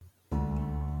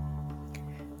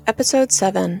Episode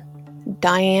 7,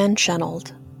 Diane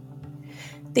Shenold.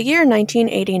 The year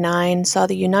 1989 saw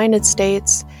the United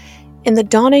States in the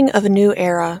dawning of a new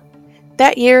era.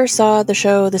 That year saw the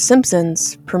show The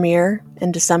Simpsons premiere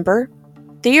in December.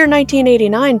 The year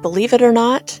 1989, believe it or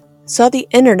not, saw the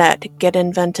internet get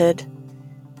invented.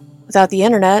 Without the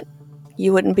internet,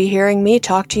 you wouldn't be hearing me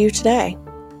talk to you today.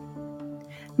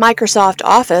 Microsoft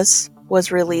Office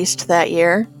was released that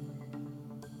year.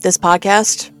 This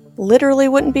podcast literally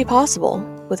wouldn't be possible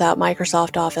without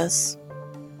Microsoft Office.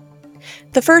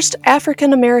 The first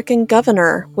African American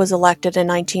governor was elected in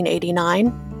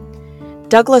 1989.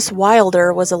 Douglas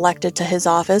Wilder was elected to his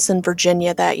office in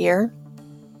Virginia that year.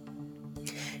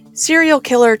 Serial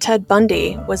killer Ted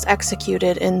Bundy was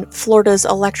executed in Florida's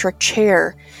electric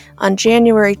chair on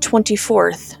January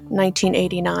 24th,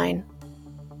 1989.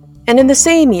 And in the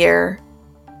same year,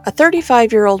 a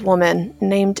 35-year-old woman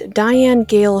named Diane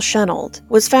Shenold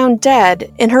was found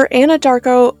dead in her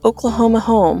Anadarko, Oklahoma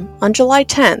home on July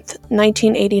 10th,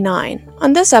 1989.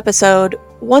 On this episode,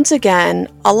 once again,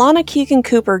 Alana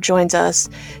Keegan-Cooper joins us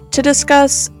to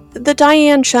discuss the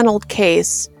Diane Shenold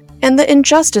case and the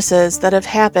injustices that have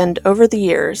happened over the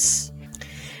years.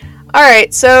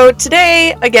 Alright, so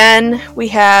today, again, we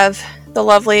have the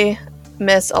lovely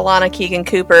Miss Alana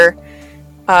Keegan-Cooper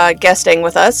guesting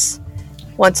with us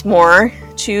once more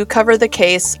to cover the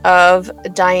case of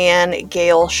Diane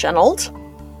Gale Shenold.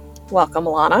 Welcome,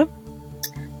 Alana.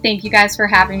 Thank you guys for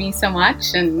having me so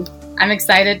much, and I'm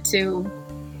excited to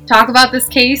talk about this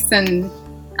case, and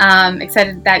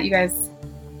excited that you guys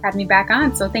had me back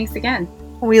on, so thanks again.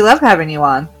 We love having you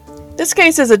on. This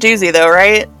case is a doozy, though,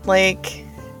 right? Like,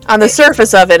 on the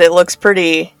surface of it, it looks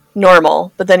pretty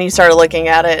normal, but then you start looking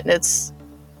at it, and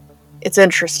it's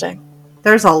interesting.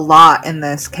 There's a lot in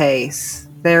this case.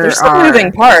 There's some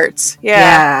moving parts.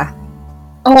 Yeah.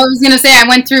 Oh, I was going to say, I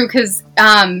went through, because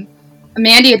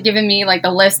Mandy had given me, like,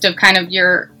 the list of kind of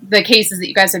the cases that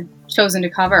you guys had chosen to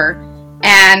cover,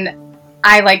 and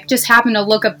I, like, just happened to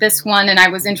look up this one, and I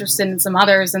was interested in some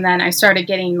others, and then I started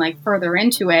getting, like, further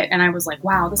into it, and I was like,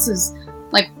 wow, this is,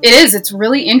 like, it's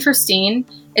really interesting.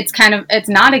 It's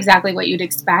not exactly what you'd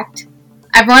expect.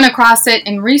 I've run across it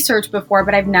in research before,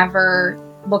 but I've never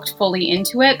looked fully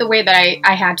into it the way that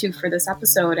I had to for this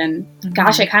episode, and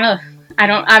gosh, we're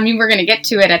going to get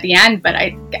to it at the end, but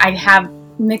I have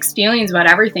mixed feelings about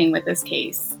everything with this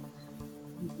case.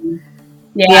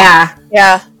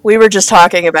 Yeah, we were just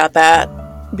talking about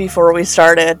that before we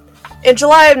started. In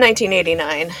July of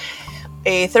 1989,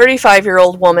 a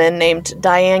 35-year-old woman named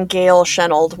Diane Gale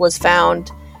Shenold was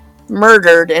found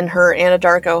murdered in her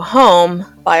Anadarko home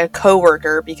by a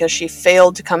coworker because she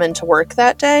failed to come into work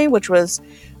that day, which was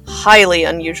highly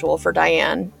unusual for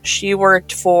Diane. She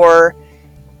worked for...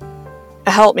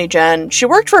 Help me, Jen. She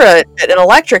worked for an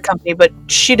electric company, but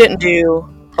she didn't do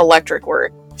electric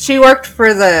work. She worked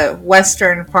for the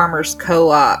Western Farmers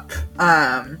Co-op.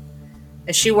 And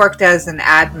she worked as an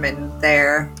admin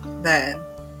there.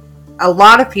 A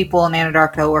lot of people in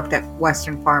Anadarko worked at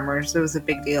Western Farmers. It was a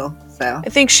big deal. So I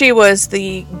think she was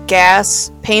the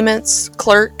gas payments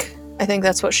clerk. I think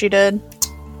that's what she did.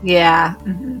 Yeah.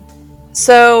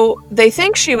 So they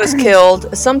think she was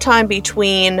killed sometime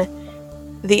between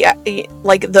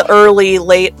the early,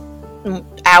 late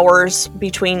hours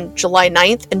between July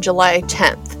 9th and July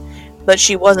 10th. But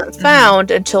she wasn't found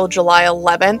until July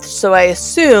 11th, so I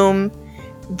assume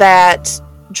that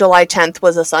July 10th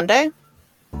was a Sunday,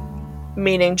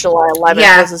 meaning July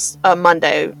 11th was a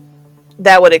Monday.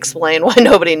 That would explain why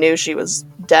nobody knew she was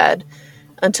dead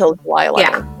until July 11th.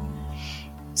 Yeah.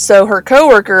 So her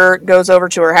coworker goes over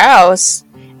to her house,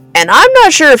 and I'm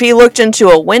not sure if he looked into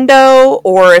a window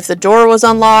or if the door was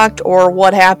unlocked or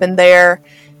what happened there,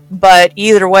 but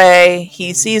either way,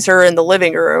 he sees her in the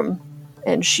living room,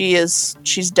 and she's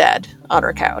dead on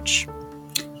her couch.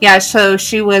 Yeah, so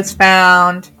she was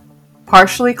found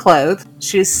partially clothed.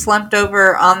 She was slumped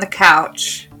over on the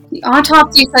couch. The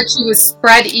autopsy said she was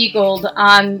spread-eagled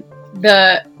on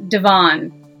the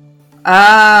divan.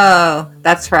 Oh,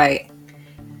 that's right.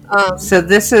 So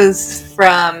this is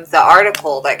from the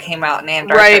article that came out in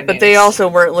Anadarko Right, but News. they also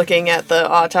weren't looking at the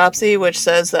autopsy, which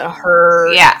says that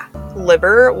her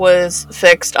liver was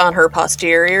fixed on her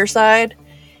posterior side.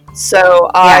 So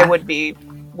I would be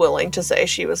willing to say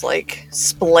she was, like,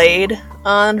 splayed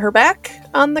on her back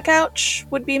on the couch,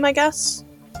 would be my guess.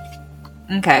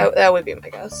 Okay. That would be my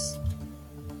guess.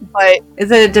 But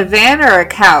is it a divan or a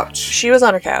couch? She was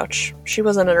on her couch. She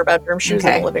wasn't in her bedroom. She was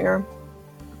in the living room.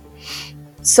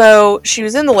 So she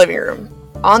was in the living room,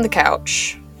 on the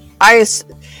couch. I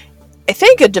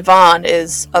think a divan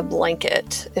is a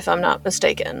blanket, if I'm not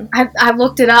mistaken. I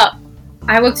looked it up.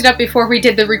 I looked it up before we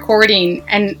did the recording,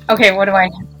 and okay, what do I...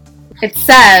 It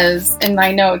says in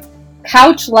my notes,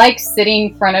 couch-like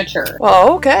sitting furniture.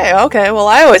 Oh, okay. Well,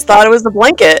 I always thought it was the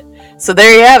blanket. So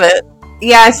there you have it.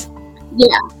 Yes. Yeah.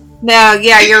 No,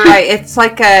 yeah, you're right. It's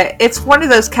it's one of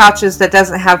those couches that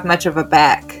doesn't have much of a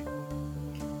back.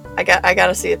 I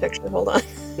gotta see a picture. Hold on.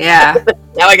 Yeah.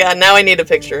 Now I need a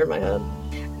picture in my head.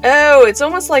 Oh, it's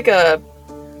almost like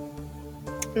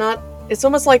it's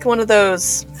almost like one of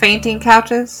those Fainting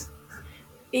couches?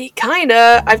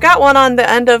 kinda. I've got one on the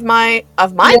end of my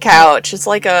couch. It's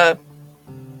like a,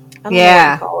 I don't know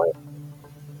what you call it.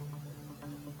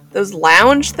 Those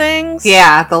lounge things?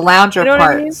 Yeah, the lounger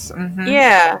parts. I mean? Mm-hmm.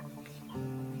 Yeah.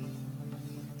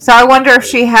 So I wonder if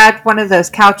she had one of those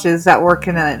couches that work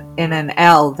in an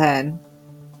L then.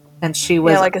 And she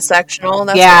was... Yeah, like a sectional.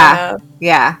 That's yeah, what I have.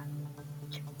 yeah.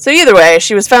 So either way,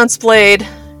 she was found splayed,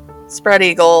 spread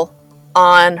eagle,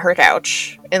 on her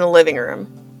couch in the living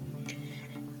room.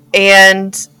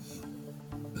 And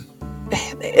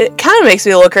it kind of makes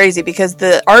me a little crazy because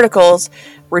the articles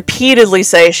repeatedly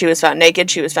say she was found naked,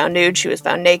 she was found nude, she was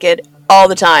found naked all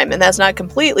the time. And that's not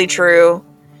completely true,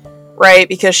 right?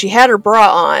 Because she had her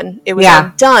bra on. It was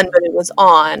undone, but it was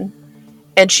on.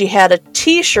 And she had a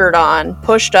t-shirt on,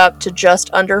 pushed up to just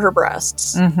under her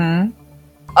breasts. Mm-hmm.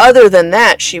 Other than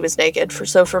that, she was naked.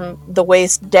 So from the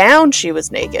waist down, she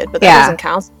was naked. But that doesn't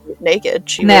count as naked.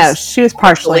 She was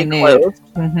partially nude. Clothed.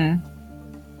 Mm-hmm.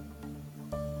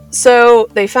 So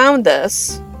they found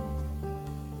this.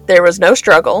 There was no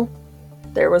struggle.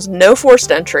 There was no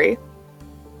forced entry.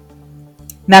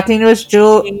 Nothing was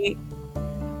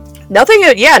Nothing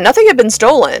had been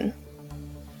stolen.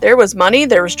 There was money,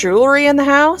 there was jewelry in the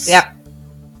house. Yep.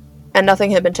 And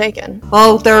nothing had been taken.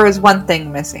 Well, there was one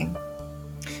thing missing.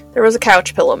 There was a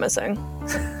couch pillow missing.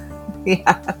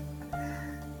 Yeah.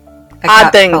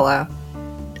 Odd thing. Pillow.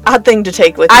 Odd thing to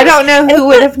take with you. I don't know who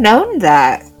would have known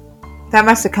that. That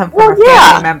must have come from a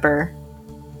family member.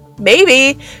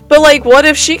 Maybe. But, like, what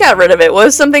if she got rid of it? What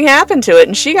if something happened to it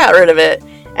and she got rid of it?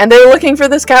 And they were looking for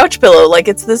this couch pillow. Like,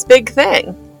 it's this big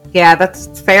thing. Yeah, that's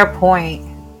a fair point.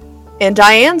 And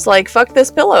Diane's like, fuck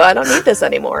this pillow. I don't need this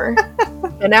anymore.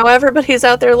 And now everybody's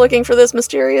out there looking for this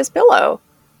mysterious pillow.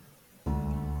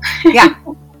 Yeah.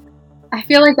 I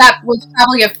feel like that was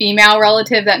probably a female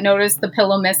relative that noticed the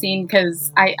pillow missing,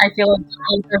 because I feel like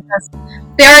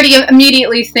they already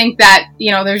immediately think that,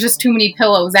 there's just too many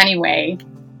pillows anyway.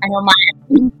 I know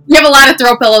we have a lot of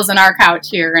throw pillows on our couch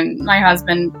here, and my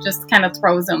husband just kind of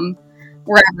throws them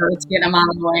wherever to get them out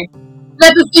of the way. But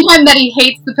at the same time that he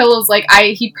hates the pillows,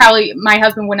 my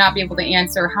husband would not be able to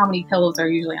answer how many pillows are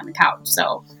usually on the couch.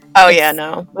 So. Oh yeah,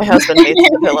 no. My husband hates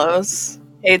the pillows.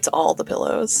 Hates all the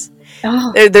pillows.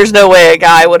 Oh. There's no way a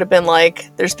guy would have been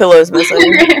like, there's pillows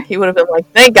missing. He would have been like,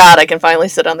 thank God I can finally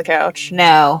sit on the couch.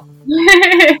 No.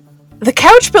 The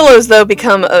couch pillows, though,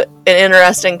 become an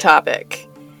interesting topic.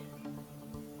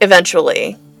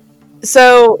 Eventually.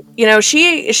 So,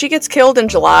 she gets killed in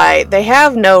July. They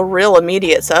have no real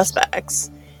immediate suspects.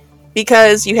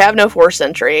 Because you have no forced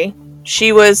entry.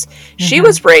 She was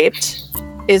raped,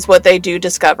 is what they do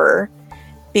discover.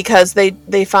 Because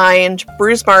they find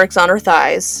bruise marks on her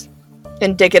thighs,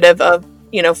 indicative of,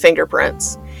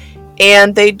 fingerprints.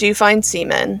 And they do find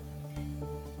semen.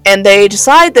 And they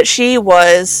decide that she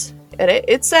was, and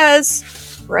it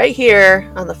says right here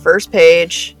on the first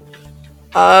page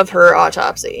of her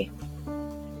autopsy,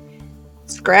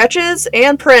 scratches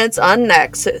and prints on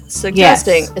neck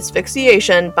suggesting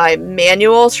asphyxiation by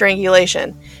manual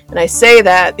strangulation. And I say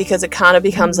that because it kind of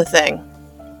becomes a thing.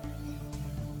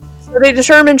 So they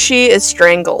determine she is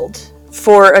strangled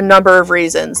for a number of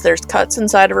reasons. There's cuts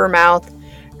inside of her mouth.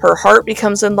 Her heart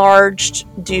becomes enlarged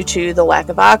due to the lack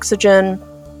of oxygen.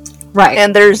 Right.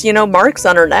 And there's, marks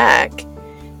on her neck.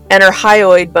 And her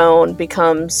hyoid bone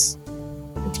becomes,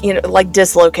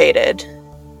 dislocated,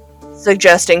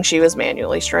 suggesting she was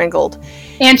manually strangled.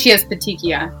 And she has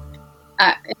petechia.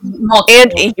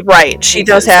 Right. She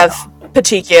does have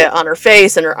petechia on her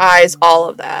face and her eyes, all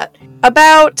of that.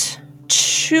 About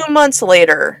 2 months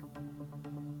later,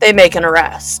 they make an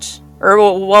arrest. Or,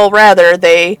 well, rather,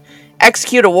 they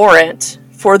execute a warrant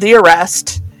for the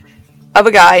arrest of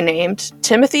a guy named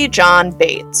Timothy John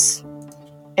Bates.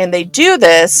 And they do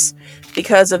this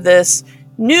because of this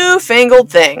newfangled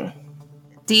thing.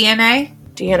 DNA?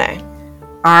 DNA.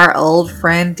 Our old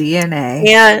friend DNA.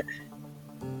 And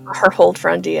our old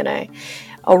friend DNA.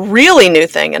 A really new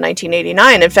thing in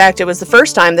 1989. In fact, it was the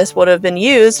first time this would have been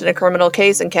used in a criminal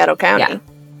case in Caddo County. Yeah.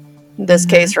 This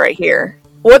case right here.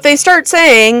 What they start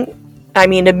saying,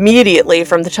 immediately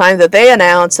from the time that they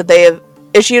announced that they have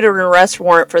issued an arrest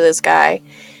warrant for this guy,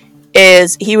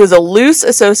 is he was a loose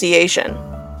association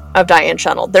of Diane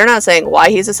Shenold. They're not saying why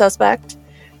he's a suspect.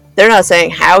 They're not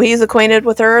saying how he's acquainted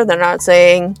with her. They're not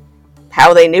saying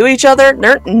how they knew each other.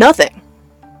 Nothing.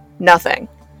 Nothing.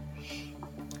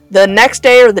 The next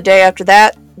day or the day after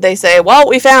that, they say, well,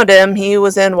 we found him. He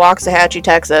was in Waxahachie,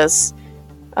 Texas,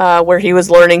 where he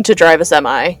was learning to drive a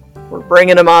semi. We're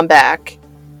bringing him on back.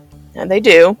 And they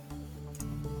do.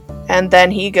 And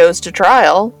then he goes to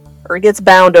trial, or gets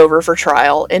bound over for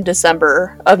trial in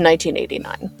December of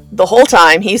 1989. The whole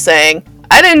time he's saying,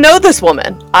 I didn't know this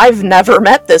woman. I've never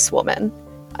met this woman.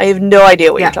 I have no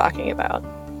idea what you're talking about.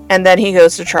 And then he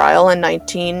goes to trial in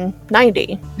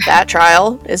 1990. That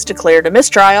trial is declared a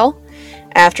mistrial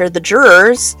after the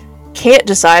jurors can't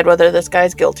decide whether this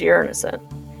guy's guilty or innocent.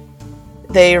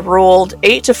 They ruled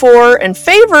 8-4 in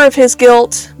favor of his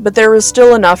guilt, but there was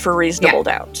still enough for reasonable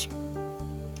doubt.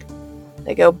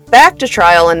 They go back to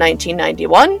trial in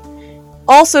 1991,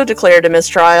 also declared a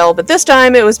mistrial, but this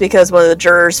time it was because one of the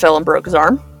jurors fell and broke his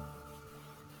arm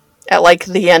at,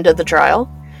 the end of the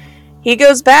trial. He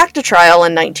goes back to trial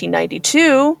in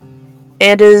 1992,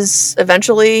 and is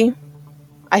eventually,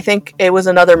 I think it was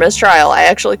another mistrial. I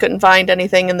actually couldn't find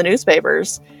anything in the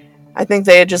newspapers. I think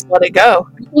they had just let it go.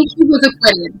 I think he was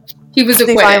acquitted. He was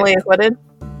acquitted. He finally acquitted?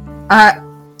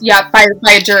 Yeah, by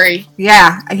a jury.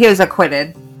 Yeah, he was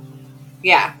acquitted.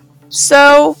 Yeah.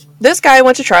 So, this guy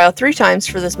went to trial 3 times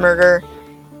for this murder,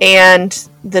 and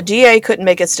the DA couldn't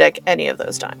make it stick any of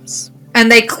those times.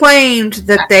 And they claimed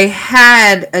that they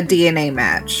had a DNA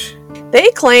match. They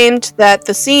claimed that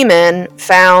the semen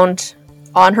found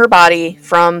on her body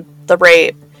from the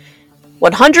rape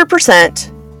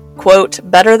 100%, quote,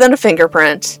 better than a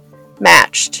fingerprint,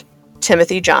 matched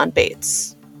Timothy John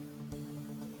Bates.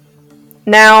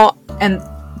 Now, and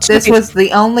this was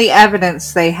the only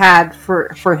evidence they had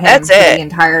for him. That's for it. The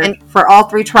entire, for all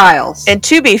 3 trials. And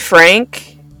to be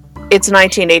frank, it's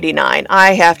 1989.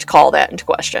 I have to call that into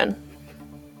question.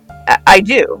 I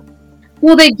do.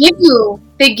 Well, they give you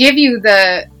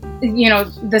the,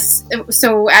 this.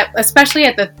 So especially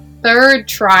at the 3rd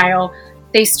trial,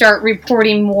 they start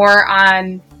reporting more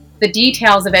on the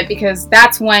details of it, because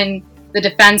that's when the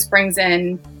defense brings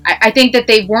in. I think that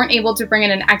they weren't able to bring in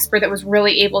an expert that was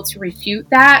really able to refute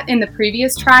that in the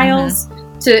previous trials,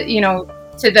 to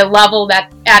the level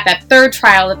that at that 3rd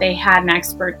trial that they had an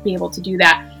expert be able to do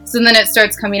that. So then it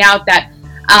starts coming out that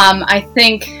I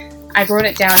think I wrote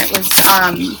it down. It was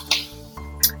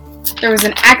there was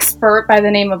an expert by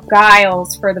the name of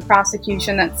Giles for the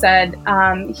prosecution that said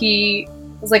he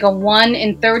was like a 1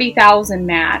 in 30,000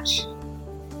 match,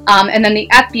 and then the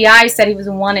FBI said he was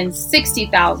a 1 in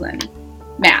 60,000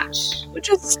 match, which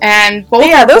is, and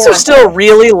both those are still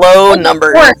really low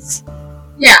numbers.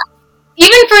 Yeah,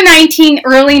 even for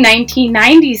early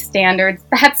 1990s standards,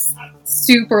 that's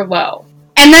super low.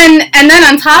 And then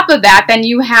on top of that, then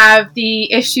you have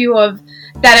the issue of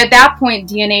that at that point,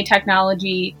 DNA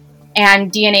technology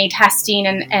and DNA testing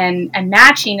and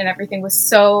matching and everything was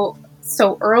so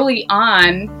early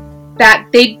on that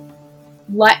they,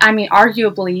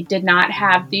 arguably did not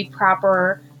have the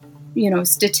proper,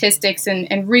 statistics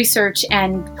and research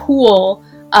and pool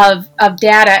of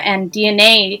data and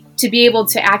DNA to be able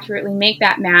to accurately make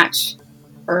that match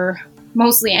for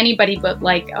mostly anybody but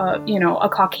a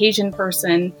Caucasian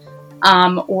person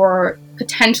or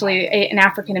potentially an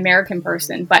African American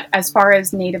person. But as far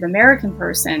as Native American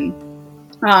person,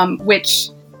 which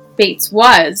Bates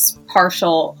was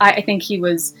partial, I think he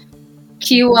was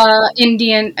Kiowa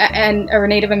Indian or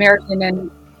Native American,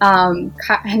 and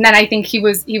then I think he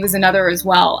was another as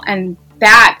well, and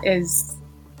that is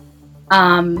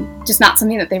just not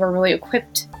something that they were really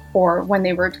equipped for when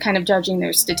they were kind of judging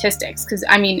their statistics. Because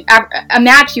a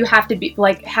match, you have to be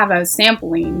have a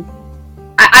sampling.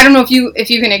 I don't know if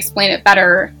you can explain it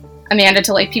better, Amanda,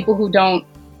 to people who don't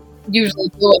usually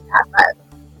deal with that. But.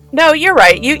 No, you're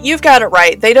right. You've got it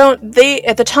right. They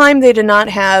at the time they did not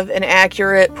have an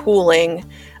accurate pooling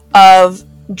of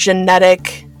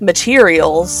genetic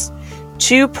materials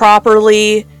to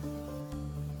properly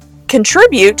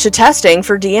contribute to testing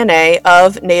for DNA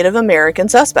of Native American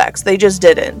suspects. They just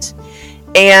didn't.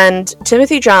 And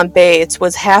Timothy John Bates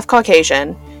was half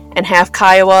Caucasian and half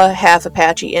Kiowa, half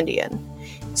Apache Indian.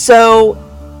 So,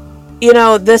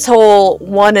 this whole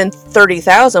 1 in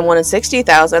 30,000, 1 in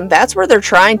 60,000, that's where they're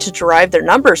trying to derive their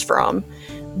numbers from.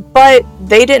 But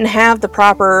they didn't have the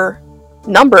proper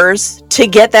numbers to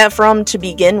get that from to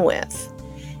begin with.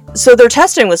 So their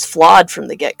testing was flawed from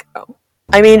the get-go.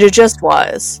 It just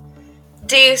was.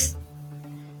 Do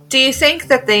you think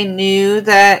that they knew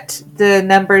that the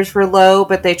numbers were low,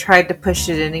 but they tried to push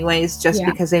it anyways just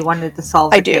because they wanted to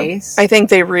solve the case? I think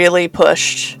they really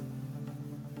pushed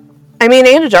I mean,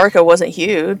 Anadarko wasn't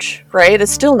huge, right?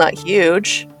 It's still not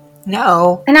huge.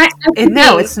 No. And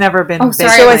it's never been. Oh,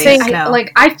 sorry. So I I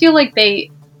think- I feel like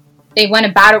they went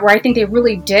about it where I think they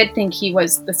really did think he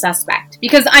was the suspect.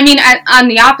 Because, I mean, on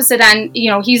the opposite end,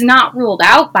 he's not ruled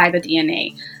out by the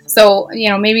DNA. So,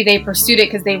 maybe they pursued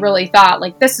it because they really thought,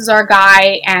 like, this is our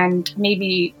guy, and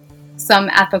maybe some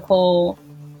ethical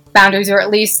boundaries, or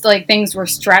at least, like, things were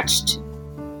stretched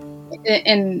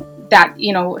in that,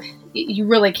 you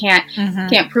really can't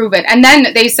prove it. And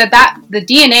then they said that the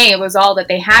DNA was all that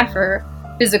they had for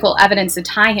physical evidence to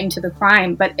tie him to the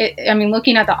crime. But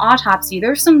looking at the autopsy,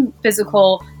 there's some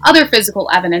other physical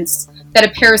evidence that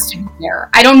appears to be there.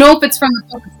 I don't know if it's from the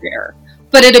perpetrator,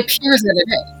 but it appears that it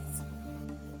is.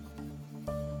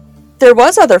 There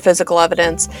was other physical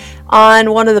evidence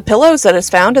on one of the pillows that is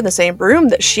found in the same room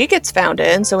that she gets found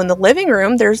in. So in the living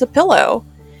room, there's a pillow.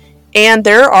 And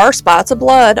there are spots of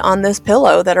blood on this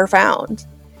pillow that are found.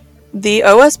 The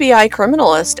OSBI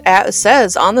criminalist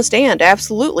says on the stand,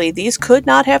 absolutely, these could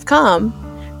not have come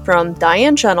from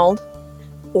Diane Shenold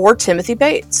or Timothy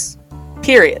Bates.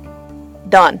 Period.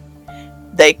 Done.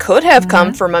 They could have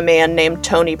come from a man named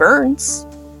Tony Burns,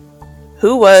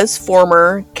 who was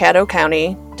former Caddo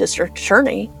County District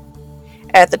Attorney.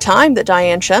 At the time that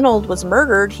Diane Shenold was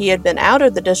murdered, he had been out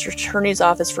of the District Attorney's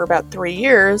office for about 3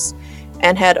 years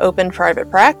and had opened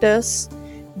private practice,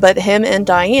 but him and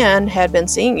Diane had been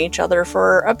seeing each other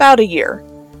for about a year.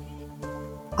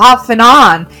 Off and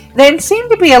on. They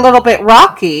seemed to be a little bit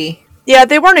rocky. Yeah,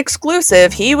 they weren't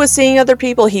exclusive. He was seeing other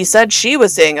people. He said she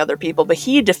was seeing other people, but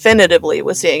he definitively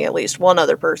was seeing at least one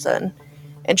other person.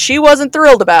 And she wasn't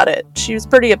thrilled about it. She was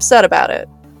pretty upset about it.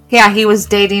 Yeah, he was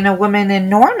dating a woman in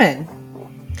Norman.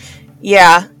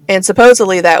 Yeah, and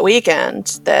supposedly that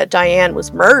weekend that Diane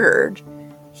was murdered,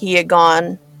 he had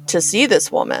gone to see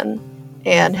this woman,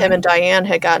 and him and Diane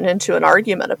had gotten into an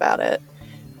argument about it.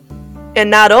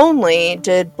 And not only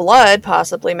did blood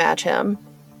possibly match him,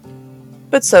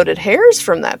 but so did hairs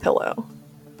from that pillow.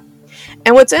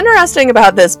 And what's interesting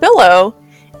about this pillow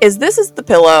is this is the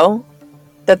pillow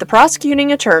that the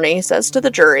prosecuting attorney says to the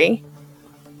jury,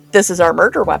 this is our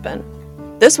murder weapon.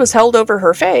 This was held over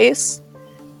her face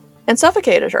and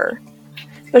suffocated her.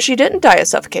 But she didn't die of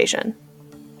suffocation.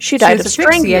 She died of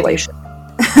strangulation.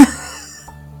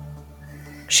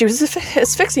 She was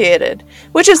asphyxiated,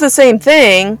 which is the same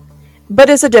thing, but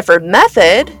it's a different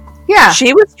method. Yeah.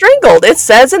 She was strangled. It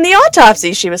says in the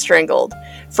autopsy she was strangled.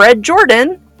 Fred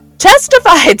Jordan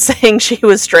testified saying she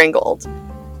was strangled.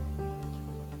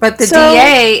 But the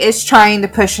DA is trying to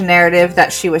push a narrative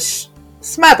that she was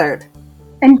smothered.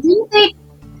 And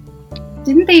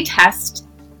didn't they test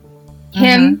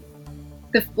him,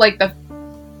 the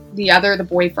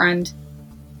boyfriend?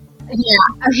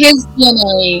 Yeah, his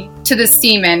DNA to the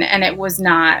semen, and it was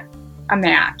not a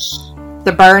match.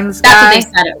 The Burns guy? That's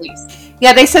what they said, at least.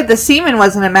 Yeah, they said the semen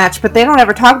wasn't a match, but they don't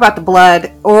ever talk about the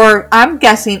blood. Or, I'm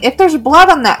guessing, if there's blood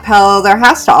on that pillow, there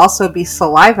has to also be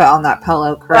saliva on that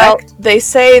pillow, correct? Well, they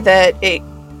say that it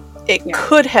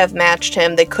could have matched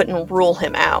him. They couldn't rule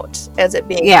him out as it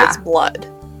being his blood.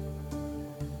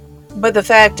 But the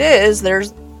fact is,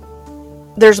 there's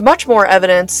much more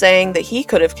evidence saying that he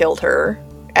could have killed her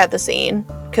at the scene,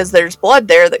 because there's blood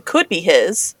there that could be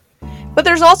his, but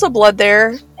there's also blood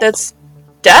there that's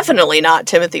definitely not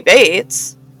Timothy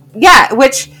Bates. Yeah,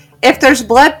 which, if there's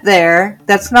blood there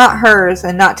that's not hers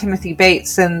and not Timothy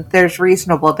Bates, then there's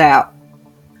reasonable doubt.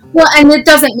 Well, and it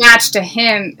doesn't match to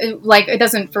him. It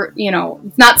doesn't,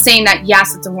 it's not saying that,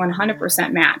 yes, it's a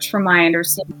 100% match, from my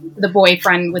understanding, the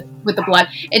boyfriend with the blood.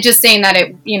 It's just saying that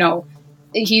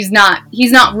he's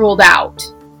not ruled out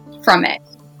from it.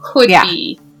 Could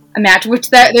be a match, which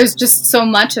there's just so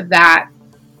much of that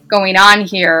going on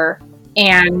here,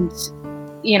 and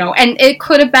and it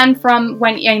could have been from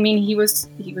when he was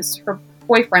her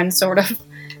boyfriend, sort of,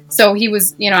 so he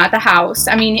was at the house.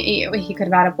 I mean, he could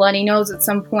have had a bloody nose at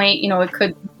some point. It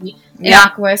could be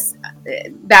innocuous.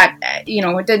 That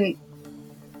it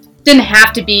didn't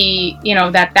have to be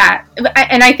that.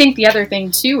 And I think the other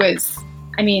thing too is,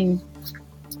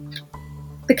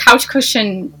 the couch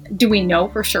cushion, do we know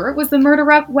for sure it was the murder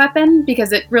weapon?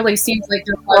 Because it really seems like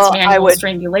there was manual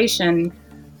strangulation.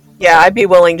 Yeah, I'd be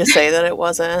willing to say that it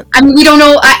wasn't. We don't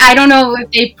know. I don't know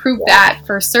if they proved that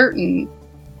for certain.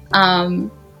 I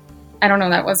don't know.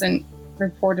 That wasn't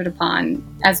reported upon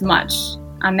as much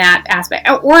on that aspect.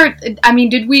 Or,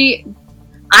 did we...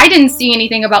 I didn't see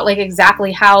anything about,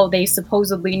 exactly how they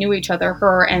supposedly knew each other,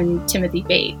 her and Timothy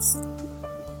Bates.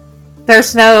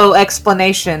 There's no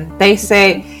explanation. They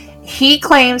say he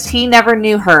claims he never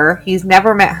knew her. He's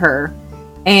never met her.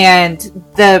 And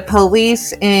the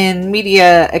police and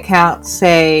media accounts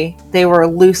say they were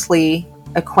loosely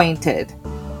acquainted,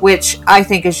 which I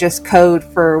think is just code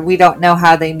for we don't know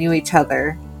how they knew each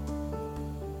other.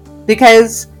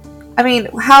 Because, I mean,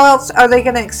 how else are they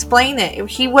going to explain it?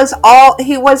 He was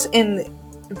in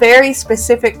very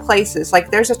specific places.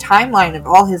 Like, there's a timeline of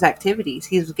all his activities.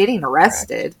 He was getting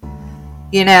arrested.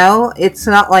 You know, it's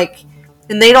not like,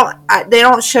 and they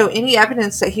don't show any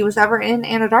evidence that he was ever in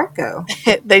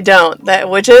Anadarko. They don't,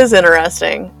 which is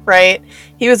interesting, right?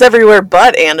 He was everywhere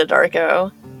but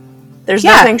Anadarko. There's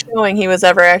nothing showing he was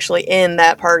ever actually in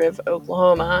that part of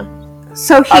Oklahoma.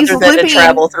 So he's other than to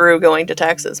travel through going to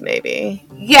Texas, maybe.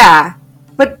 Yeah,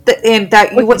 but you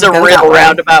wouldn't go a real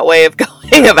roundabout way of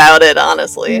going about it,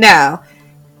 honestly. No,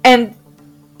 and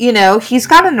you know he's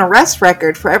got an arrest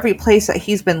record for every place that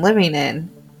he's been living in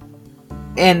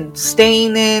and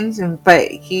staying in,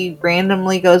 but he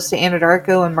randomly goes to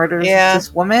Anadarko and murders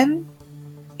this woman.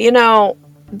 You know,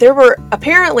 there were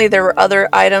other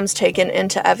items taken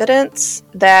into evidence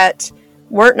that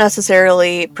weren't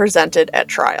necessarily presented at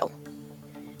trial.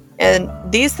 And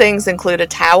these things include a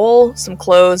towel, some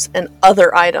clothes, and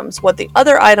other items. What the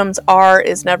other items are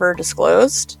is never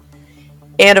disclosed.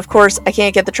 And of course, I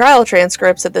can't get the trial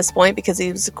transcripts at this point because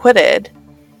he was acquitted.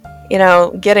 You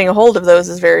know, getting a hold of those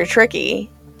is very tricky.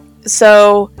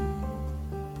 So,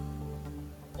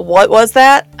 what was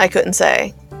that? I couldn't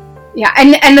say. Yeah,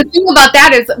 and the thing about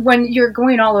that is when you're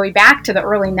going all the way back to the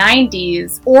early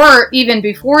 90s, or even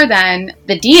before then,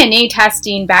 the DNA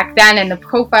testing back then and the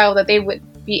profile that they would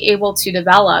be able to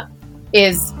develop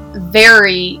is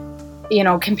very, you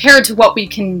know, compared to what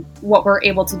we're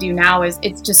able to do now,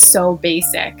 it's just so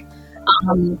basic.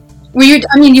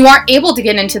 You aren't able to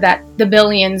get into the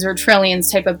billions or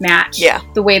trillions type of match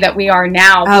the way that we are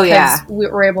now because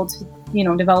we're able to, you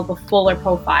know, develop a fuller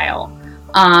profile.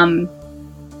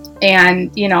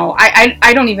 And, you know,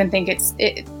 I don't even think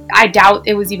I doubt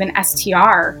it was even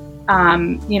STR,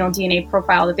 DNA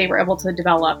profile that they were able to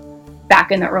develop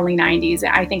back in the early 90s.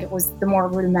 I think it was the more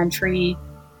rudimentary,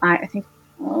 I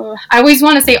always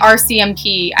want to say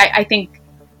RCMP. I think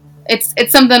it's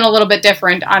something a little bit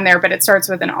different on there, but it starts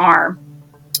with an R.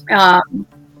 And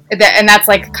that's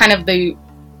like kind of the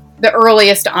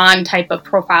earliest on type of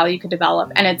profile you could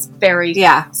develop. And it's very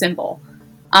simple.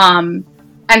 And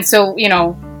so, you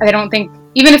know, I don't think,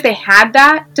 even if they had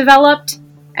that developed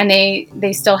and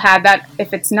they still had that,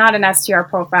 if it's not an STR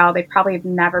profile, they probably have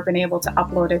never been able to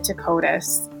upload it to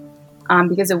CODIS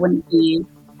because it wouldn't be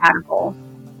compatible.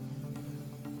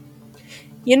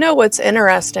 You know what's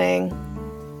interesting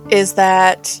is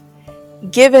that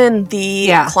given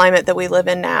the climate that we live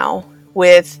in now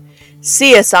with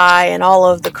CSI and all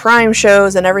of the crime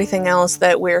shows and everything else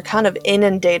that we're kind of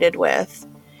inundated with,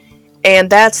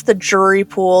 and that's the jury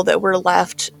pool that we're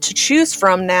left to choose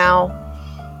from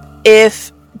now.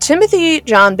 If Timothy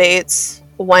John Bates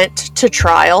went to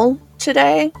trial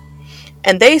today,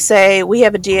 and they say, we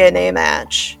have a DNA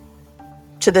match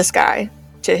to this guy,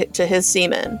 to his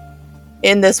semen,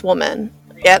 in this woman,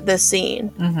 at this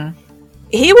scene,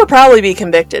 he would probably be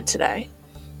convicted today.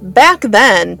 Back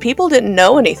then, people didn't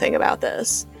know anything about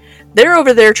this. They're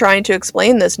over there trying to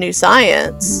explain this new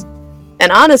science.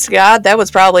 And honest to God, that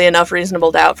was probably enough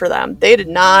reasonable doubt for them. They did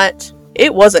not,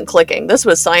 it wasn't clicking. This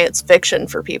was science fiction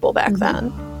for people back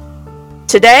then.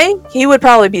 Today, he would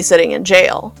probably be sitting in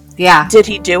jail. Yeah. Did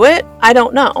he do it? I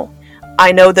don't know.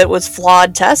 I know that was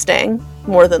flawed testing,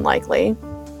 more than likely.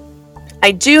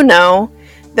 I do know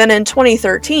that in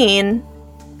 2013,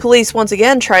 police once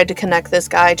again tried to connect this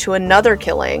guy to another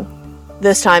killing,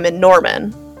 this time in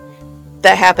Norman,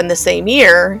 that happened the same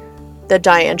year that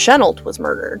Diane Shenold was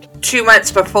murdered. 2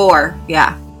 months before,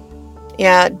 yeah.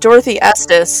 Yeah, Dorothy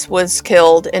Estes was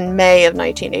killed in May of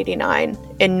 1989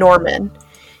 in Norman.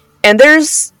 And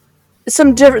there's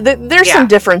some some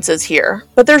differences here,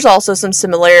 but there's also some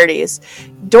similarities.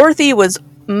 Dorothy was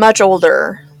much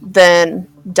older than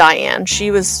Diane.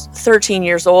 She was 13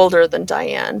 years older than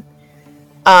Diane.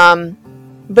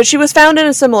 But she was found in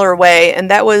a similar way,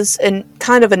 and that was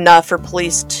kind of enough for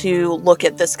police to look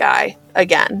at this guy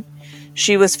again.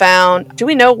 She was found... Do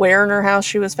we know where in her house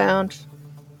she was found?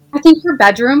 I think her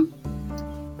bedroom.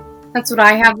 That's what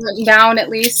I have written down, at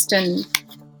least. And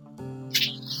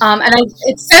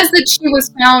it says that she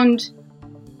was found,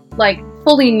 like,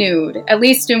 fully nude, at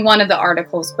least in one of the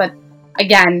articles. But,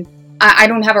 again, I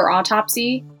don't have her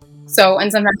autopsy. So,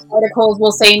 and sometimes articles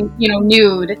will say, you know,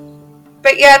 nude.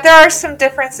 But yeah, there are some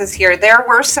differences here. There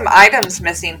were some items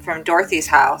missing from Dorothy's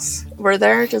house. Were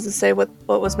there? Does it say what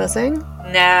was missing?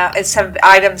 No, it's some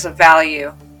items of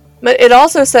value. But it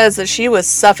also says that she was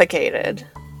suffocated.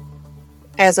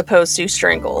 as opposed to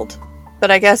strangled.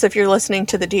 But I guess if you're listening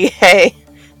to the DA,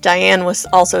 Diane was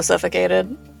also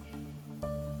suffocated.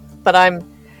 But I'm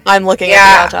looking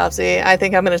at the autopsy. I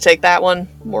think I'm going to take that one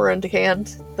more into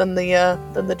hand than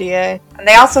the DA. And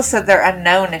they also said they're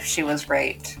unknown if she was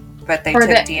raped, but they took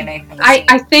DNA from the scene.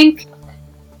 I think,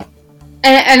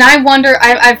 and I wonder.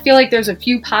 I feel like there's a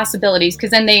few possibilities,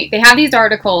 because then they have these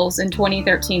articles in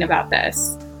 2013 about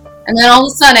this, and then all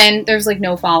of a sudden there's like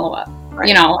no follow up. Right.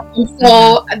 You know, and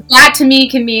so that to me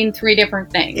can mean three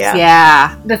different things.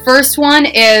 Yeah. The first one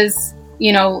is,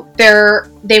 you know,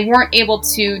 they weren't able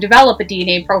to develop a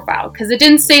DNA profile, because it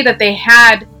didn't say that they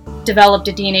had developed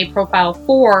a DNA profile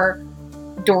for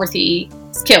Dorothy's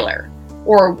killer,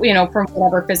 or, you know, from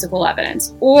whatever physical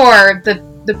evidence, or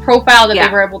the profile that they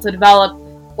were able to develop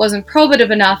wasn't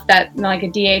probative enough that, like, a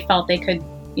DA felt they could,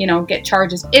 you know, get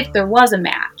charges if there was a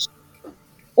match.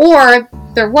 Or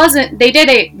there wasn't,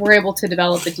 were able to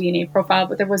develop a DNA profile,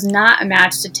 but there was not a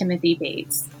match to Timothy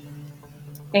Bates.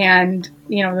 And,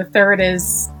 you know, the third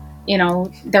is, you know,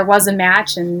 there was a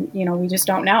match, and, you know, we just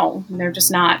don't know. They're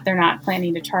not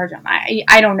planning to charge him.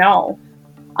 I don't know.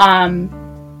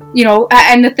 You know,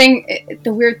 and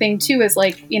the weird thing too is,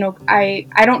 like, you know, I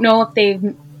don't know if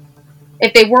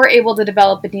they were able to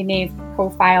develop a DNA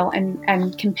profile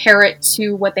and compare it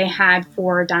to what they had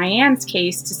for Diane's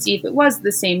case to see if it was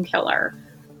the same killer.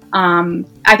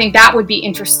 I think that would be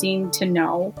interesting to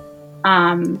know.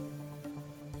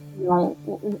 You know,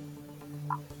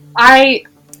 I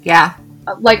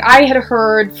had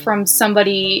heard from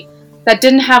somebody that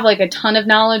didn't have like a ton of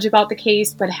knowledge about the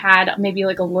case, but had maybe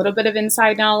like a little bit of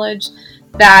inside knowledge,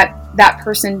 that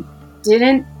person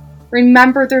didn't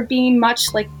remember there being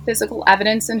much like physical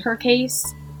evidence in her case,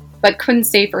 but couldn't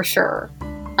say for sure.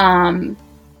 And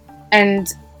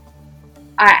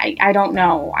I don't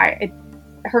know.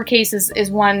 Her case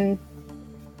is one.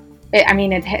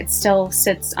 It still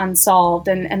sits unsolved,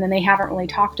 and then they haven't really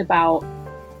talked about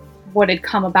what had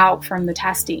come about from the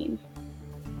testing.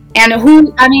 And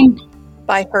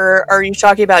by her, are you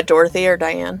talking about Dorothy or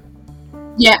Diane?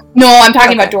 Yeah, no, I'm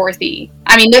talking about Dorothy.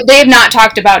 I mean, they have not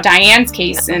talked about Diane's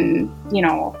case, and, you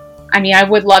know, I mean, I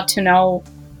would love to know,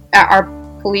 are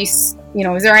police, you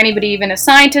know, is there anybody even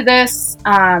assigned to this?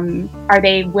 Are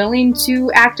they willing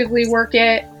to actively work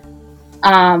it?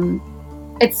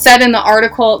 It said in the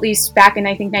article, at least back in,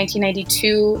 I think,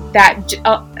 1992,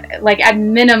 that, like, at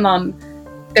minimum,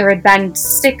 there had been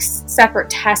 6 separate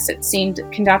tests, it seemed,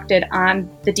 conducted on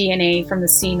the DNA from the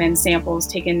semen samples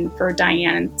taken for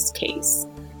Diane's case.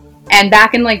 And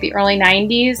back in, like, the early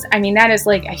 90s, I mean, that is,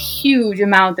 like, a huge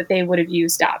amount that they would have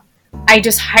used up. I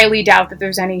just highly doubt that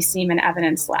there's any semen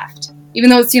evidence left. Even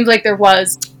though it seems like there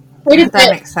was that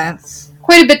makes sense.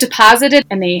 Quite a bit deposited,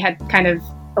 and they had kind of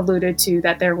alluded to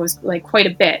that there was, like, quite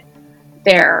a bit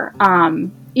there.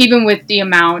 Even with the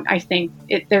amount, I think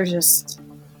there's just...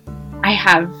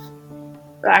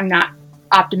 I'm not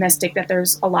optimistic that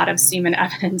there's a lot of semen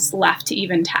evidence left to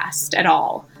even test at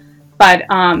all. But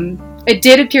it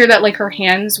did appear that, like, her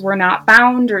hands were not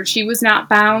bound, or she was not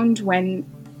bound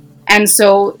and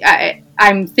so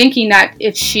I'm thinking that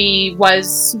if she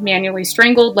was manually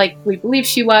strangled, like we believe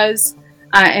she was,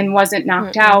 and wasn't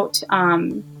knocked out,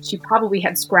 she probably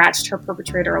had scratched her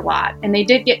perpetrator a lot. And they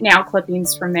did get nail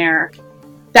clippings from there.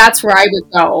 That's where I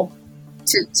would go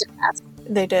to test.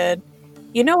 They did.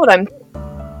 You know what I'm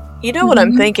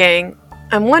thinking?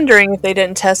 I'm wondering if they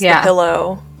didn't test the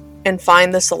pillow and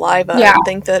find the saliva and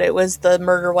think that it was the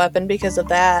murder weapon because of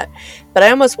that. But I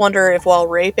almost wonder if while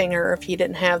raping her, if he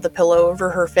didn't have the pillow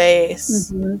over her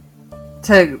face.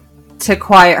 To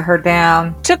quiet her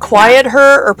down. To quiet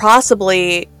her, or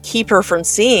possibly keep her from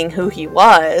seeing who he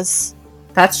was.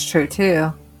 That's true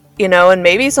too. You know, and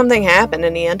maybe something happened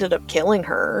and he ended up killing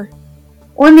her.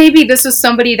 Or maybe this was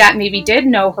somebody that maybe did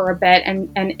know her a bit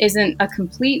and isn't a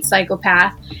complete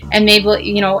psychopath, and maybe,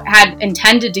 you know, had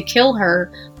intended to kill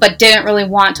her, but didn't really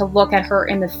want to look at her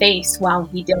in the face while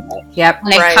he did it. Yep.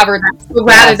 And they covered that. So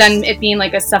rather than it being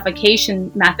like a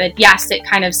suffocation method, yes, it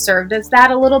kind of served as that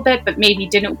a little bit, but maybe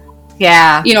didn't.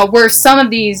 Yeah. You know, where some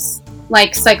of these,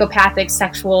 like, psychopathic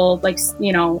sexual, like,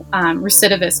 you know,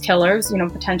 recidivist killers, you know,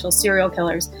 potential serial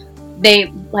killers,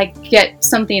 they, like, get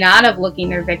something out of looking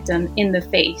their victim in the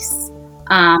face.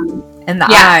 In the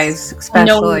eyes,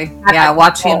 especially.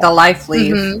 Watching the life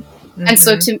leave. Mm-hmm. And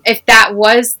so if that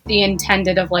was the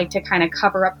intended of, like, to kind of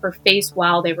cover up her face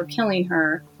while they were killing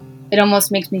her, it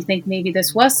almost makes me think maybe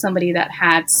this was somebody that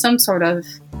had some sort of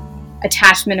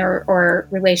attachment or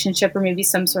relationship, or maybe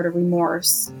some sort of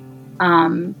remorse.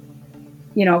 You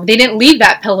know, they didn't leave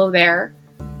that pillow there.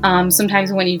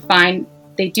 Sometimes when you find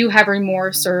they do have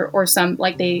remorse or some,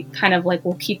 like, they kind of like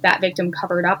will keep that victim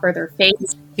covered up or their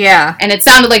face. Yeah. And it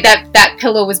sounded like that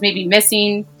pillow was maybe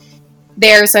missing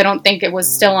there, so I don't think it was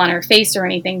still on her face or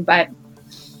anything, but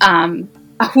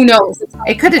who knows?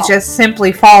 It could have just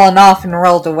simply fallen off and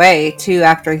rolled away, too,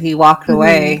 after he walked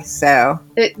away, so...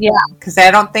 yeah. Because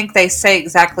I don't think they say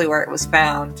exactly where it was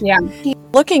found. Yeah.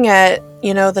 Looking at,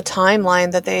 the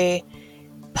timeline that they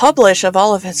publish of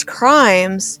all of his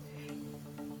crimes,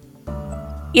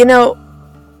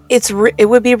 it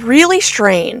would be really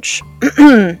strange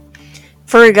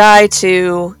for a guy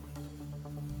to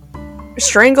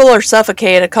strangle or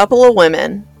suffocate a couple of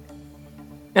women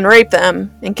and rape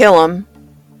them and kill them,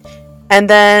 and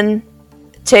then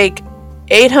take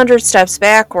 800 steps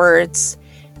backwards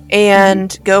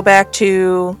and go back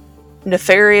to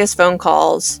nefarious phone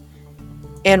calls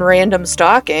and random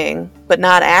stalking, but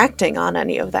not acting on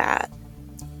any of that.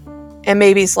 And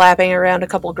maybe slapping around a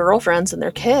couple girlfriends and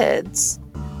their kids.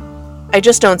 I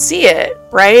just don't see it,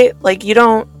 right? Like, it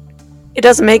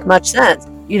doesn't make much sense.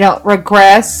 You don't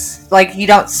regress, like, you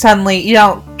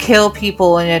don't kill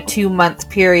people in a 2-month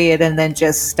period and then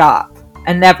just stop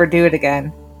and never do it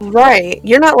again. Right.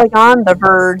 You're not, like, on the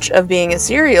verge of being a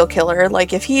serial killer.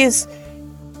 Like, if he's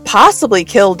possibly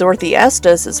killed Dorothy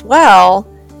Estes as well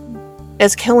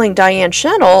as killing Diane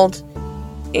Shenold,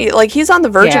 he's on the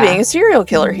verge of being a serial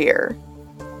killer here.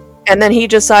 And then he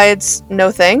decides,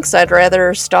 no thanks, I'd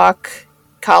rather stalk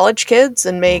college kids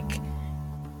and make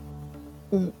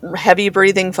heavy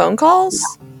breathing phone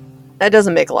calls. That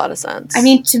doesn't make a lot of sense. I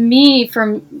mean, to me,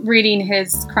 from reading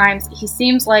his crimes, he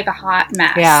seems like a hot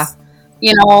mess. Yeah.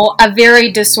 A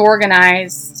very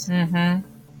disorganized, and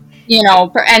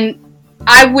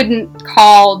I wouldn't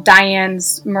call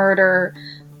Diane's murder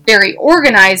very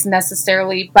organized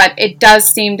necessarily, but it does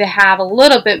seem to have a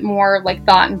little bit more like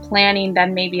thought and planning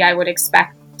than maybe I would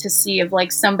expect to see of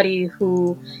like somebody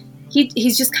who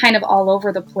he's just kind of all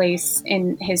over the place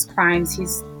in his crimes.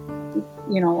 He's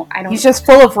he's just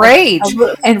full of rage,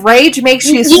 and rage makes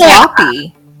you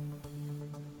sloppy.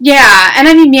 Yeah, and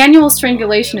I mean, manual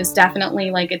strangulation is definitely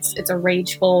like it's a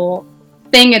rageful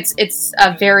thing. It's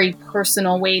a very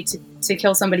personal way to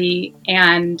kill somebody,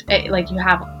 and you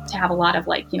have to have a lot of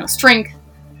strength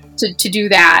to do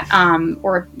that,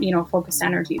 or focused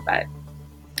energy. But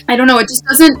I don't know, it just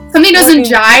doesn't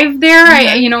jive there.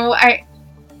 Mm-hmm.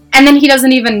 And then he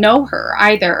doesn't even know her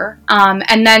either.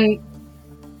 And then,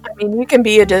 I mean, you can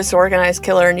be a disorganized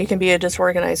killer and you can be a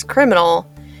disorganized criminal,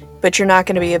 but you're not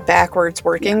going to be a backwards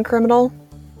working criminal.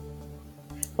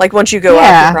 Like, once you go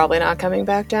up, you're probably not coming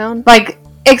back down. Like,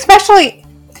 especially,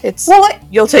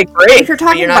 you'll take breaks. If you're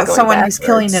talking about someone who's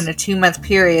killing in a 2-month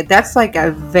period, that's like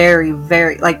a very,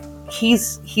 very,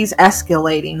 he's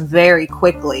escalating very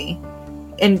quickly.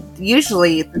 And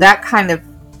usually that kind of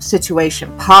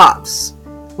situation pops.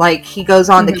 Like, he goes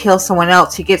on to kill someone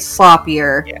else, he gets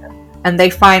sloppier, and they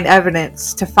find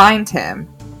evidence to find him.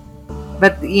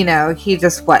 But, he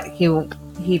just,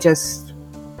 he just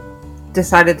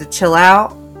decided to chill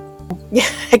out? Yeah,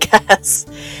 I guess.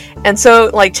 And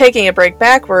so, taking a break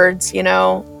backwards,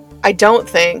 I don't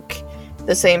think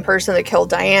the same person that killed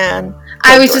Diane.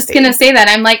 I was just going to say that.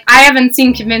 I'm like, I haven't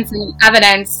seen convincing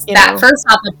evidence that, first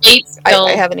off, the Bates killed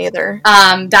I haven't either.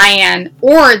 Diane,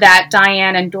 or that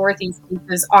Diane and Dorothy's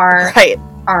cases are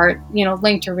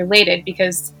linked or related,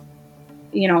 because,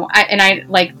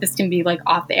 this can be,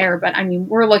 off the air, but, I mean,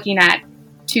 we're looking at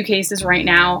 2 cases right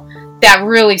now that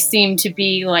really seem to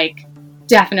be,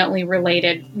 definitely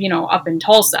related, up in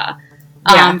Tulsa,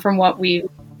 from what we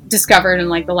discovered in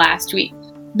the last week.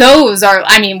 Those are,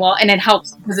 and it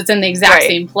helps because it's in the exact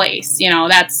same place.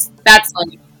 That's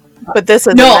But this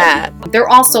isn't that. They're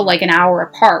also an hour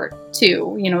apart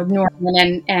too.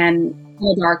 Norman and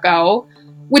Anadarko,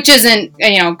 which isn't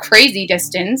crazy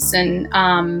distance, and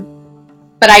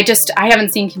but I haven't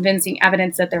seen convincing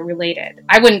evidence that they're related.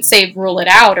 I wouldn't say rule it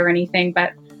out or anything,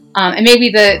 but. And maybe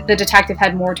the detective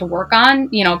had more to work on,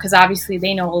 because obviously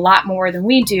they know a lot more than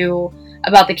we do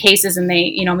about the cases, and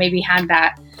they, maybe had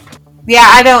that. Yeah,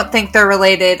 I don't think they're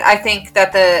related. I think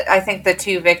the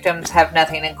 2 victims have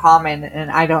nothing in common,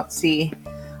 and I don't see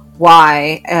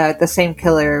why the same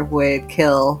killer would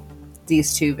kill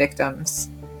these 2 victims.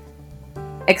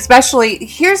 Especially,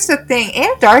 here's the thing: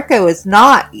 Anadarko is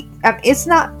not. It's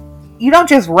not. You don't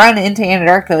just run into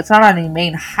Anadarko. It's not on any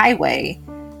main highway.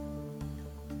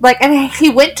 And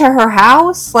he went to her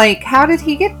house? How did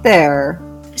he get there?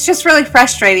 It's just really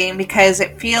frustrating because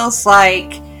it feels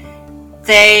like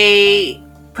they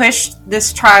pushed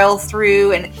this trial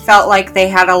through and it felt like they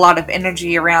had a lot of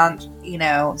energy around,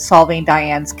 solving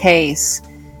Diane's case.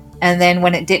 And then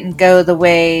when it didn't go the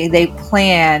way they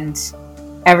planned,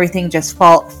 everything just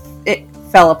fell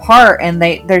apart, and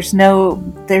there's no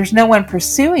one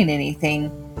pursuing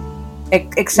anything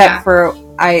except for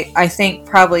I think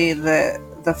probably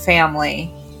the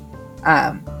family.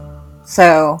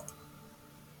 So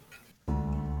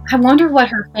I wonder what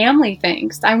her family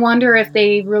thinks. I wonder if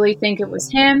they really think it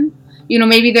was him.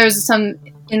 Maybe there's some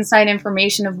inside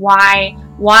information of why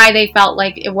they felt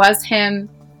like it was him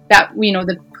that,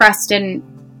 the press didn't,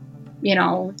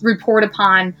 report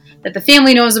upon, that the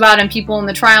family knows about and people in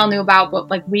the trial knew about, but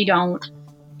like we don't.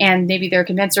 And maybe they're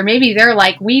convinced, or maybe they're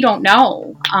like, we don't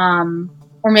know.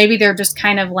 Or maybe they're just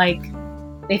kind of like,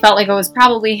 they felt like it was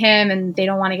probably him and they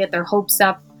don't want to get their hopes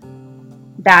up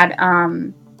that,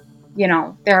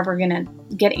 they're ever going to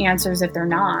get answers if they're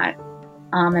not.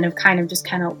 And have kind of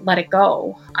let it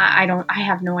go. I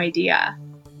have no idea.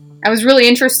 I was really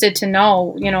interested to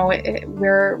know,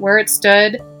 where it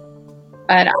stood,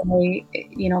 but I,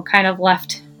 kind of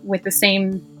left with the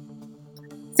same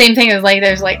thing as like,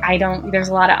 there's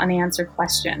a lot of unanswered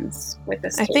questions with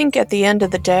this case. I think at the end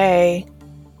of the day,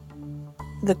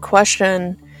 the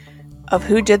question of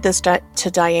who did this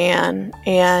to Diane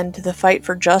and the fight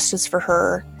for justice for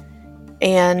her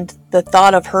and the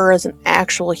thought of her as an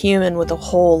actual human with a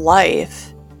whole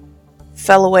life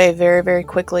fell away very, very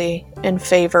quickly in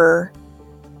favor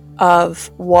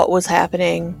of what was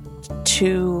happening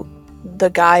to the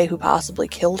guy who possibly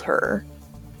killed her,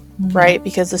 right?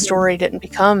 Because the story didn't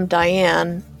become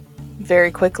Diane very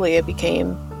quickly. It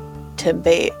became Tim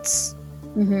Bates.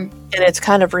 And it's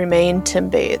kind of remained Tim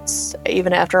Bates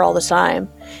even after all this time.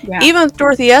 Yeah. Even with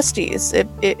Dorothy Estes,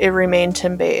 it remained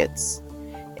Tim Bates.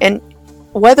 And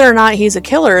whether or not he's a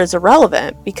killer is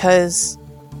irrelevant because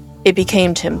it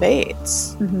became Tim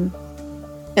Bates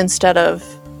instead of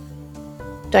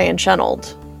Diane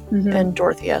Shenold and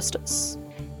Dorothy Estes.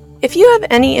 If you have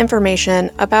any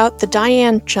information about the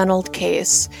Diane Shenold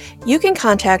case, you can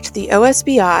contact the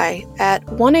OSBI at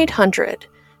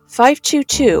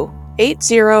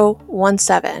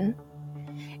 1-800-522-8017.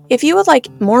 If you would like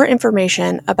more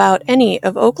information about any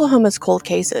of Oklahoma's cold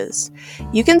cases,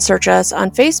 you can search us on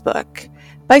Facebook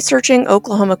by searching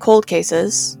Oklahoma Cold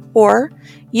Cases, or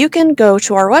you can go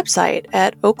to our website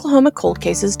at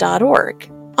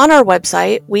oklahomacoldcases.org. On our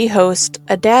website, we host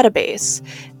a database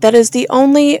that is the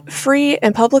only free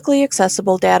and publicly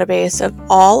accessible database of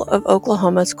all of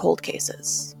Oklahoma's cold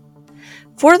cases.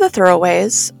 For the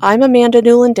Throwaways, I'm Amanda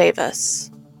Newland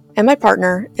Davis, and my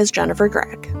partner is Jennifer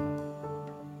Gregg.